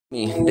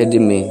They did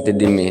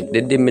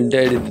me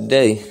dirty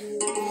today.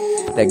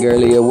 That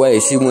girlie away,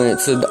 she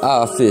went to the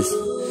office,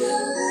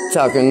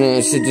 talking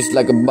that shit just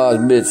like a boss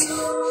bitch.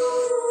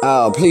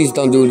 Oh, please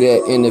don't do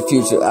that in the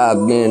future.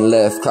 I've been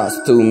left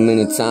crossed too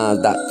many times,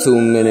 got too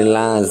many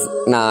lines.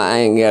 Nah, I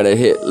ain't got a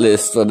hit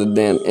list for the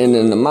damn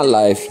ending of my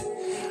life.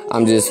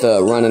 I'm just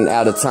running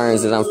out of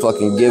turns that I'm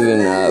fucking giving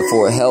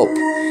for help.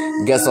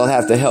 Guess I'll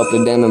have to help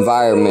the damn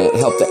environment,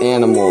 help the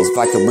animals. If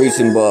I could reach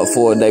them, but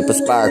before they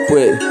perspire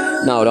quick.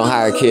 No, don't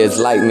hire kids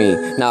like me.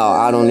 No,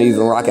 I don't even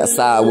rock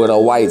outside with a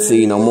white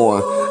tee no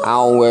more. I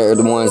don't wear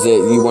the ones that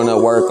you wanna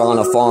work on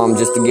a farm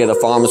just to get a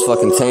farmer's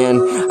fucking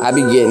tan. I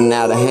be getting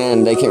out of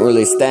hand, they can't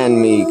really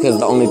stand me, cause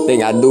the only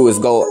thing I do is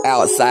go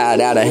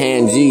outside out of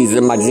hand. G's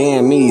in my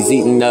jammies,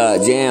 eating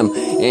jam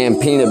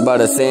and peanut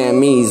butter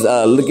Sammy's,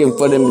 looking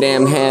for them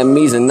damn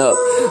hammies and up,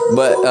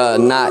 but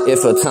not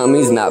if a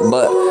tummy's not,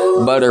 but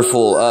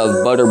butterful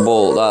of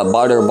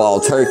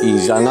butterball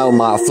turkeys. I know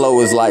my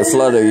flow is like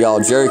flutter, y'all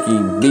jerky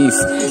beef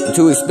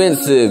too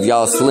expensive,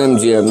 y'all Slim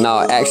Jim. No,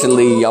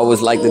 actually y'all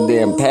was like the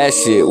damn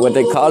past shit, what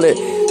they call it,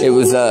 it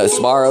was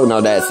Sbarro.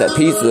 No, that's that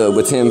pizza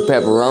with 10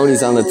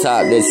 pepperonis on the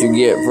top that you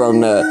get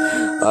from the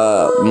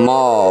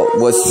mall.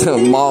 What's the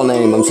mall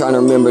name? I'm trying to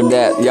remember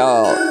that.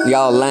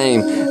 Y'all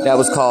lame. That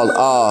was called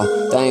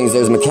things.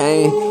 There's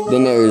McCain,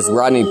 then there's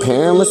Rodney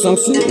Parham or some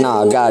shit.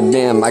 Nah,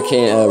 goddamn, I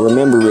can't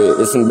remember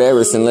it. It's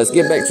embarrassing. Let's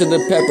get back to the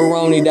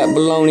pepperoni, that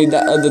bologna,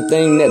 that other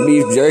thing, that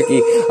beef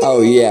jerky.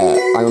 Oh yeah,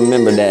 I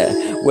remember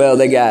that. Well,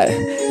 they got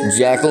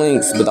Jack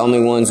Links, but the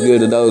only ones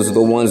good are those are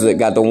the ones that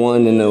got the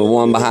one and the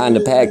one behind the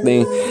pack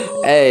thing.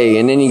 Hey,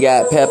 and then you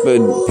got pepper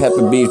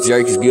beef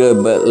jerky's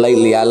good, but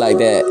lately I like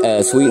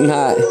that sweet and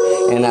hot,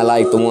 and I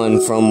like the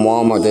one from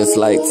Walmart that's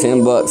like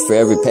 $10 for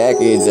every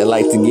package. I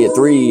like to get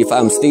 3 if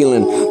I'm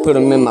stealing, put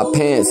them in my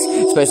pants,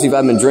 especially if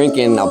I've been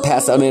drinking. I'll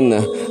pass out in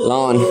the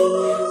lawn,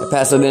 I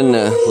pass out in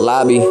the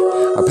lobby,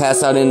 or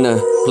pass out in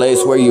the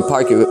place where you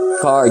park your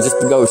car just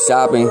to go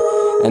shopping,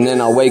 and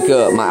then I'll wake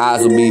up, my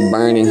eyes will be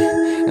burning,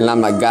 and I'm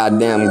like,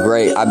 goddamn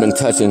great, I've been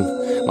touching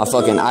my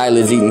fucking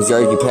eyelids, eating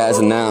jerky,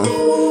 passing out.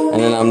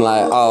 And then I'm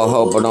like, oh,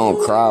 hope I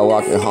don't cry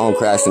walking home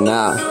crashing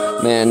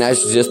out. Man,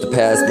 that's just the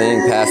past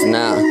thing, passing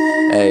out.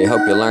 Hey,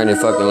 hope you learned a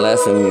fucking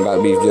lesson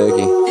about beef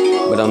jerky.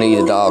 But don't eat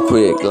it all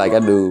quick like I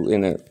do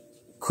in a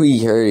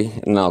queef hurry.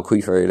 No,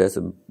 queef hurry, that's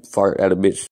a fart at a bitch.